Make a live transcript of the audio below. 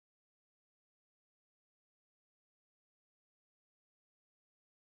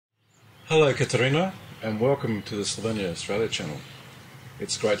Hello Katarina, and welcome to the Slovenian Australia channel.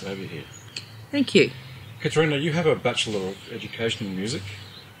 It's great to have you here. Thank you. Katarina, you have a Bachelor of Education in Music,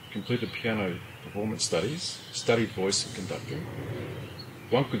 completed piano performance studies, studied voice and conducting.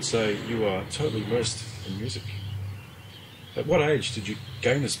 One could say you are totally immersed in music. At what age did you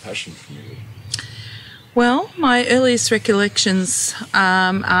gain this passion for music? Well, my earliest recollections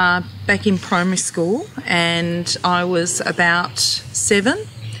are back in primary school, and I was about 7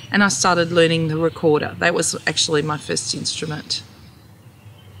 and I started learning the recorder. That was actually my first instrument.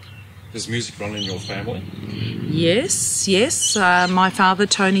 Does music run in your family? Yes. My father,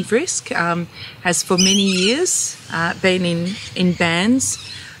 Tony Vrisk, has for many years been in bands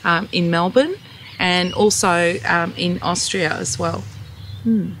in Melbourne and also in Austria as well.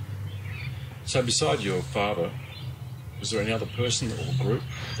 So beside your father, was there any other person or group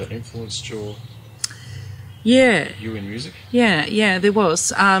that influenced you in music? Yeah, there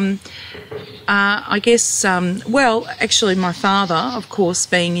was. I guess, well, actually my father, of course,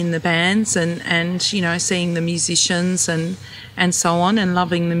 being in the bands and you know, seeing the musicians and so on, and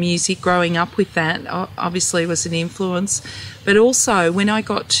loving the music, growing up with that, obviously was an influence. But also, when I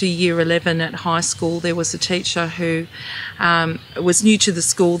got to year 11 at high school, there was a teacher who was new to the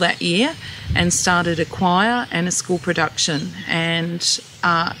school that year and started a choir and a school production, and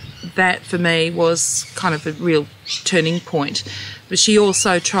that for me was kind of a real turning point. But she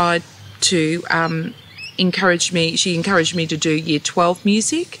also tried to encourage me to do year 12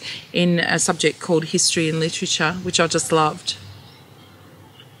 music in a subject called history and literature, which I just loved.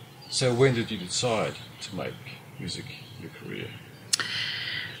 So when did you decide to make music your career?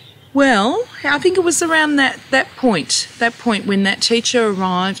 Well, I think it was around that point when that teacher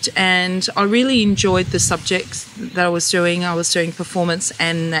arrived, and I really enjoyed the subjects that I was doing. I was doing performance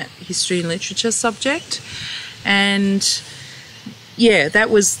and that history and literature subject, and yeah, that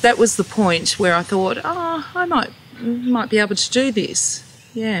was the point where I thought, I might be able to do this.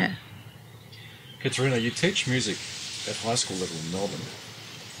 Yeah. Katarina, you teach music at high school level in Melbourne.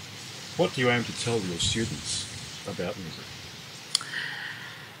 What do you aim to tell your students about music?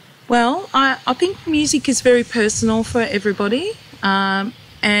 Well, I think music is very personal for everybody, and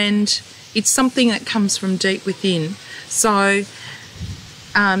it's something that comes from deep within. So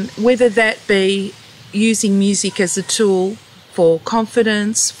whether that be using music as a tool for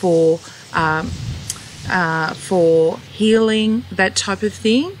confidence, for healing, that type of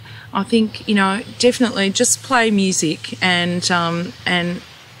thing, I think, you know, definitely just play music and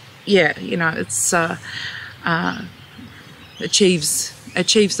yeah, you know, it's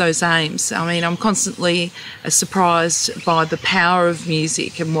achieves those aims. I mean, I'm constantly surprised by the power of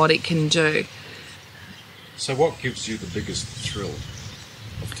music and what it can do. So what gives you the biggest thrill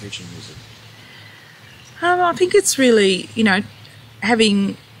of teaching music? I think it's really, you know,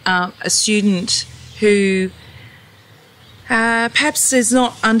 having a student who perhaps is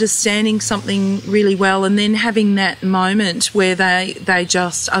not understanding something really well, and then having that moment where they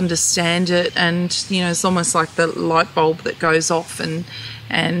just understand it, and you know, it's almost like the light bulb that goes off, and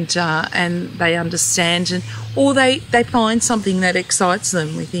they understand, or they find something that excites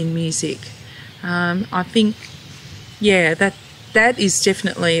them within music. I think, yeah, that is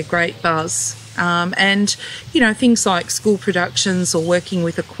definitely a great buzz. And you know, things like school productions or working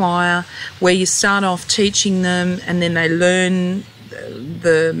with a choir, where you start off teaching them and then they learn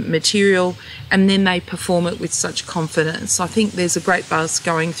the material and then they perform it with such confidence. I think there's a great buzz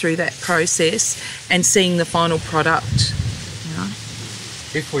going through that process and seeing the final product. You know?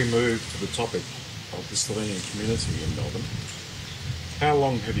 If we move to the topic of the Slovenian community in Melbourne, how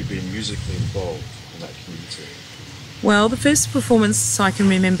long have you been musically involved in that community? Well, the first performance I can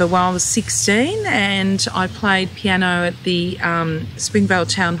remember while I was 16, and I played piano at the Springvale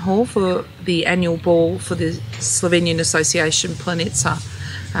Town Hall for the annual ball for the Slovenian Association Planetza.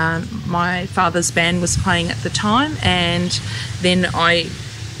 My father's band was playing at the time, and then I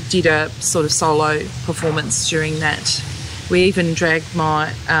did a sort of solo performance during that. We even dragged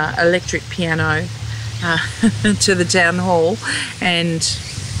my electric piano to the town hall and,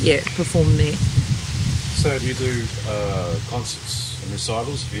 yeah, performed there. So do you do concerts and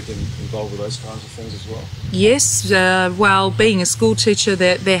recitals? Have you been involved with those kinds of things as well? Yes, well, being a school teacher,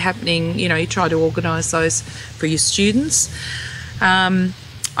 they're happening, you know, you try to organise those for your students.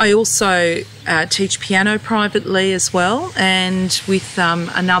 I also teach piano privately as well, and with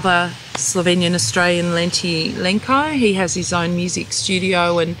another Slovenian Australian Lenko. He has his own music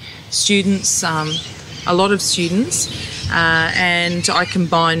studio and students, a lot of students, and I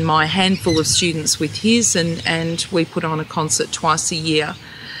combine my handful of students with his, and we put on a concert twice a year.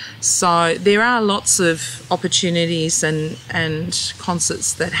 So there are lots of opportunities and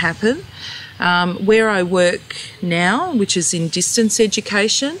concerts that happen. Where I work now, which is in distance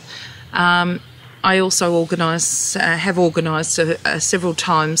education, I also have organised several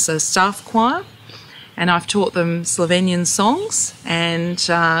times a staff choir, and I've taught them Slovenian songs. And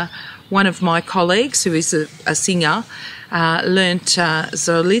one of my colleagues, who is a singer, learnt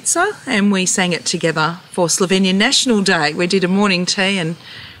Zolica, and we sang it together for Slovenian National Day. We did a morning tea and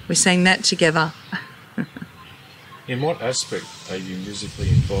we sang that together. In what aspect are you musically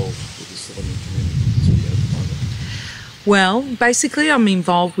involved with the Slovenian community at the moment? Well, basically I'm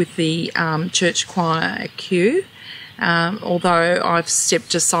involved with the church choir at Kew, although I've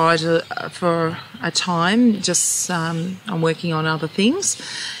stepped aside for a time, just I'm working on other things.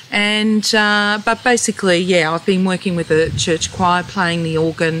 And but basically, yeah, I've been working with the church choir, playing the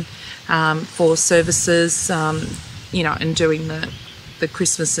organ for services, and doing the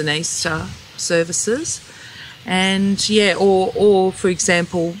Christmas and Easter services. And yeah, or for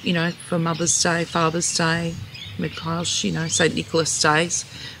example, for Mother's Day, Father's Day, Mikhail, St. Nicholas Days,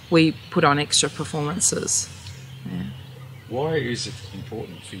 we put on extra performances. Yeah. Why is it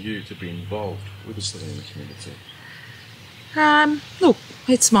important for you to be involved with the Slovenian community? Look,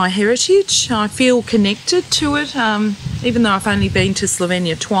 it's my heritage. I feel connected to it, even though I've only been to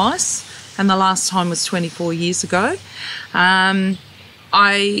Slovenia twice, and the last time was 24 years ago. I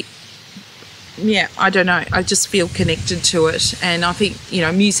don't know, I just feel connected to it, and I think,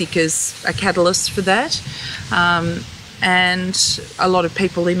 music is a catalyst for that. And a lot of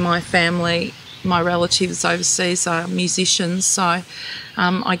people in my family, my relatives overseas, are musicians, so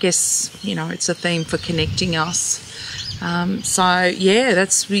I guess, it's a theme for connecting us. So yeah,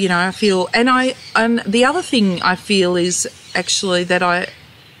 that's, I feel, and the other thing I feel is actually that I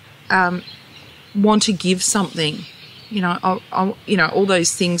want to give something. All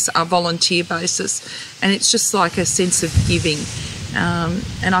those things are volunteer basis, and it's just like a sense of giving.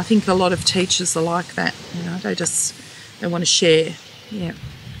 And I think a lot of teachers are like that. They want to share. Yeah.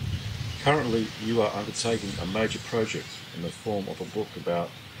 Currently, you are undertaking a major project in the form of a book about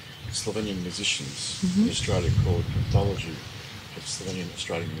Slovenian musicians in Australia called Anthology of Slovenian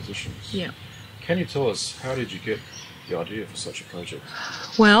Australian Musicians. Yeah. Can you tell us, how did you get the idea for such a project?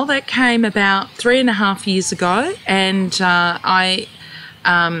 Well, that came about 3.5 years ago, and I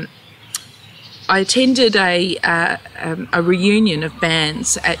attended a reunion of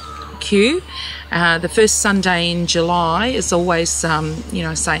bands at Kew. The first Sunday in July is always,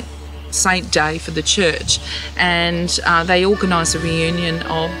 Saint Day for the church, and they organise a reunion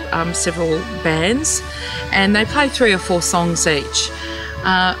of several bands, and they play 3 or 4 songs each.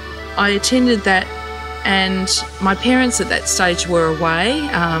 I attended that, and my parents at that stage were away.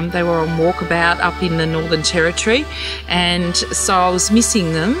 They were on walkabout up in the Northern Territory, and so I was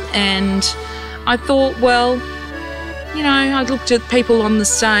missing them, and I thought, well, I looked at people on the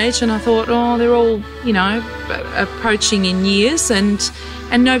stage and I thought, oh, they're all, approaching in years, and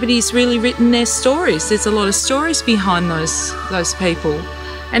nobody's really written their stories. There's a lot of stories behind those people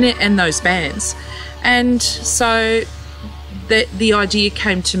and those bands. And so the idea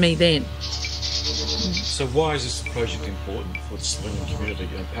came to me then. So why is this project important for the Slovenian community,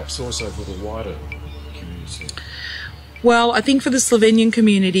 and perhaps also for the wider community? Well, I think for the Slovenian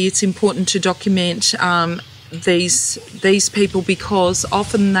community it's important to document these people, because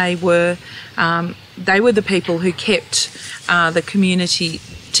often they were the people who kept the community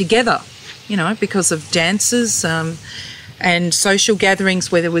together, because of dances and social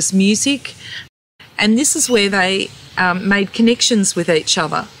gatherings where there was music. And this is where they made connections with each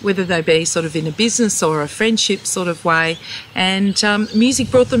other, whether they be sort of in a business or a friendship sort of way, and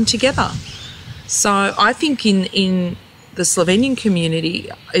music brought them together. So I think in the Slovenian community,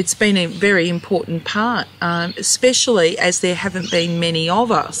 it's been a very important part, especially as there haven't been many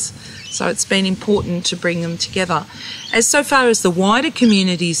of us. So it's been important to bring them together. As so far as the wider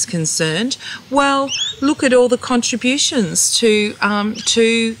community is concerned, well, look at all the contributions to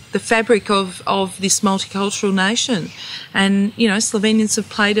the fabric of this multicultural nation. And, Slovenians have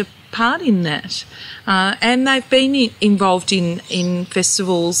played a part in that. And they've been involved in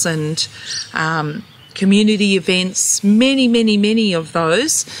festivals and community events, many of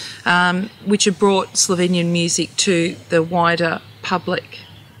those, which have brought Slovenian music to the wider public.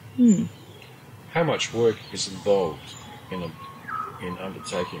 How much work is involved in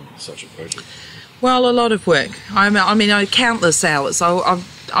undertaking such a project? Well, a lot of work. I mean, countless hours.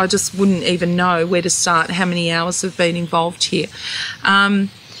 I just wouldn't even know where to start, how many hours have been involved here.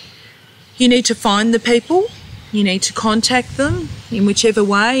 You need to find the people. You need to contact them in whichever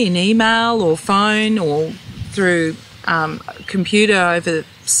way, in email or phone or through computer over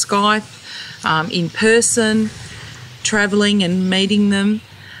Skype, in person, travelling and meeting them,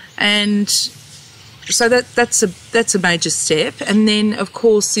 and so that's a major step. And then, of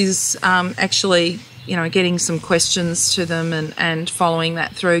course, is actually, you know, getting some questions to them and following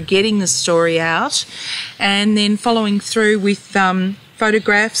that through, getting the story out, and then following through with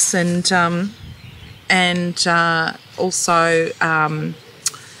photographs and also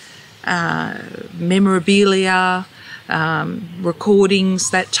memorabilia,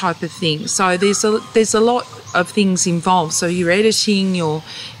 recordings, that type of thing. So there's a lot of things involved. So you're editing, you're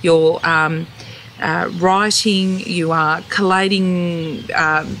writing, you are collating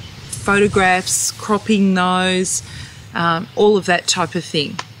photographs, cropping those, all of that type of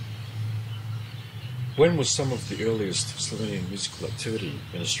thing. When was some of the earliest Slovenian musical activity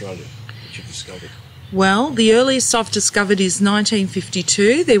in Australia that you discovered? Well, the earliest I've discovered is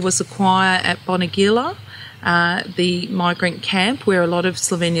 1952. There was a choir at Bonagila, the migrant camp where a lot of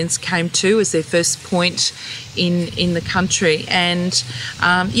Slovenians came to as their first point in the country. And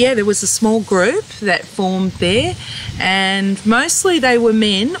yeah, there was a small group that formed there, and mostly they were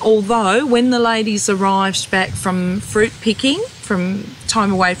men, although when the ladies arrived back from fruit picking, from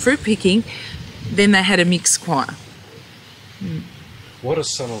time away fruit picking, then they had a mixed choir. What are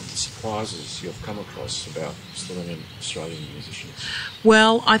some of the surprises you've come across about Slovenian Australian musicians?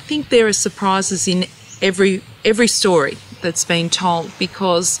 Well, I think there are surprises in every story that's been told,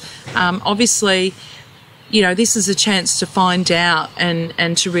 because obviously, you know, this is a chance to find out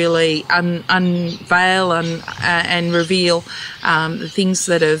and to really unveil and reveal the things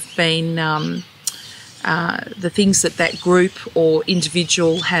that have been, the things that group or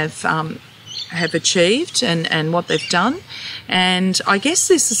individual have achieved and what they've done. And I guess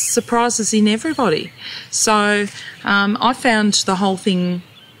there's surprises in everybody. So I found the whole thing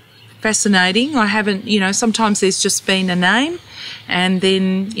fascinating. I haven't, you know, sometimes there's just been a name, and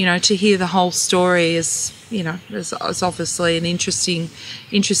then, you know, to hear the whole story is, you know, is obviously an interesting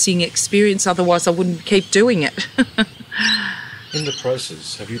experience. Otherwise I wouldn't keep doing it. In the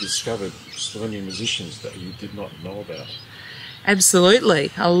process, have you discovered Slovenian musicians that you did not know about? Absolutely,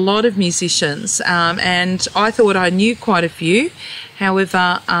 a lot of musicians, and I thought I knew quite a few.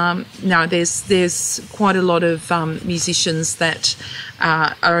 However, no, there's quite a lot of musicians that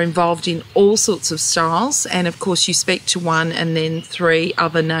are involved in all sorts of styles, and of course you speak to one and then three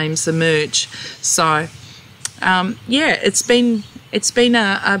other names emerge. So yeah, it's been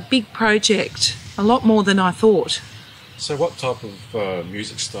a big project, a lot more than I thought. So what type of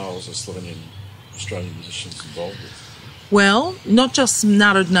music styles are Slovenian Australian musicians involved with? Well, not just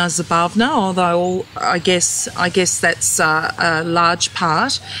Narodna Zabavna, although I guess that's a large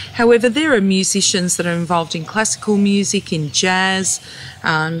part. However, there are musicians that are involved in classical music, in jazz,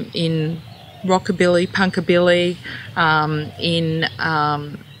 in rockabilly, punkabilly, in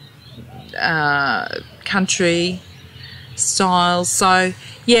country styles. So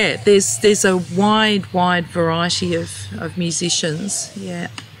yeah, there's a wide variety of musicians, yeah,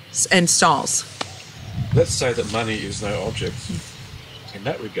 and styles. Let's say that money is no object. In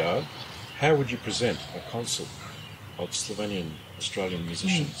that regard, how would you present a concert of Slovenian Australian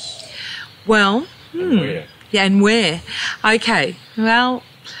musicians? Well, and where? Yeah, and where? Okay, well,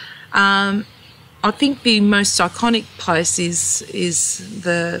 I think the most iconic place is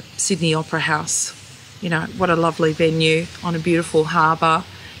the Sydney Opera House. You know, what a lovely venue on a beautiful harbour,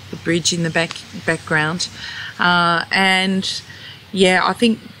 the bridge in the background, and yeah, I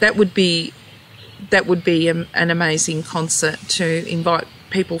think that would be an amazing concert to invite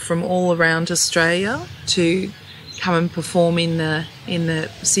people from all around Australia to come and perform in the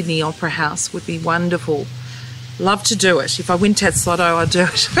Sydney Opera House. Would be wonderful. Love to do it. If I win Tatslotto, I'd do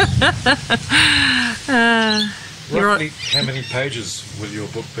it. Roughly how many pages will your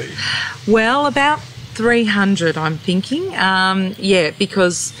book be? Well, about 300, I'm thinking. Yeah,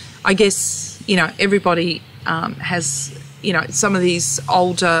 because I guess, you know, everybody has, you know, some of these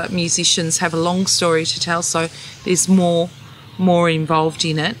older musicians have a long story to tell, so there's more involved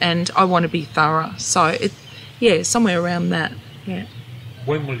in it, and I want to be thorough. So yeah, somewhere around that. Yeah.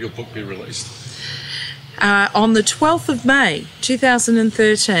 When will your book be released? On the 12th of May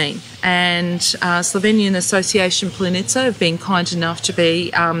 2013, and Slovenian Association Planica have been kind enough to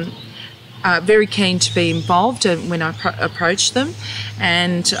be very keen to be involved when I approached them,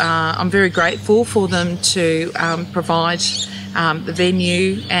 and I'm very grateful for them to provide the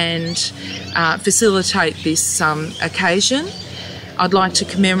venue and facilitate this occasion. I'd like to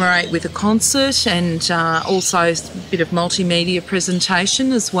commemorate with a concert and also a bit of multimedia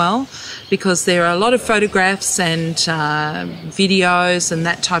presentation as well, because there are a lot of photographs and videos and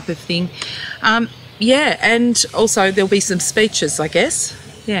that type of thing. Yeah, and also there'll be some speeches, I guess.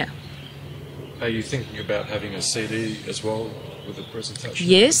 Yeah. Are you thinking about having a CD as well with the presentation?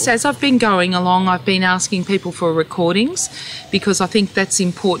 Yes, as I've been going along, I've been asking people for recordings because I think that's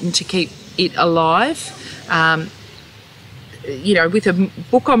important to keep it alive. You know, with a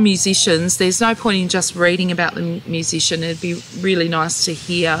book on musicians, there's no point in just reading about the musician. It'd be really nice to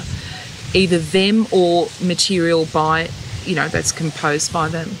hear either them or material by, you know, that's composed by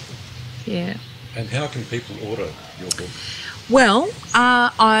them. Yeah. And how can people order your book? Well,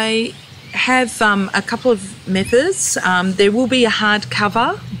 I have a couple of methods. There will be a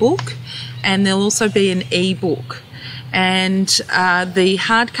hardcover book and there'll also be an e-book. And the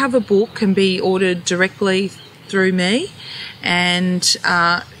hardcover book can be ordered directly through me, and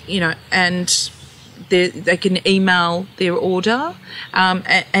you know, and they can email their order,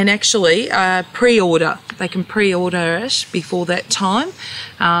 and actually pre-order. They can pre-order it before that time.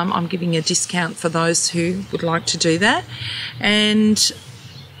 I'm giving a discount for those who would like to do that, and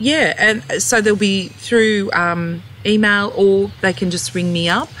yeah, and so they'll be through email, or they can just ring me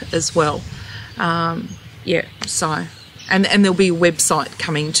up as well. Yeah, so and there'll be a website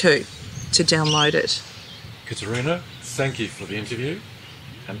coming too to download it. Katarina, thank you for the interview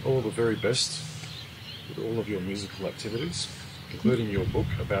and all the very best with all of your musical activities, including your book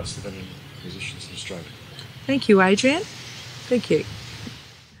about Slovenian musicians in Australia. Thank you, Adrian. Thank you.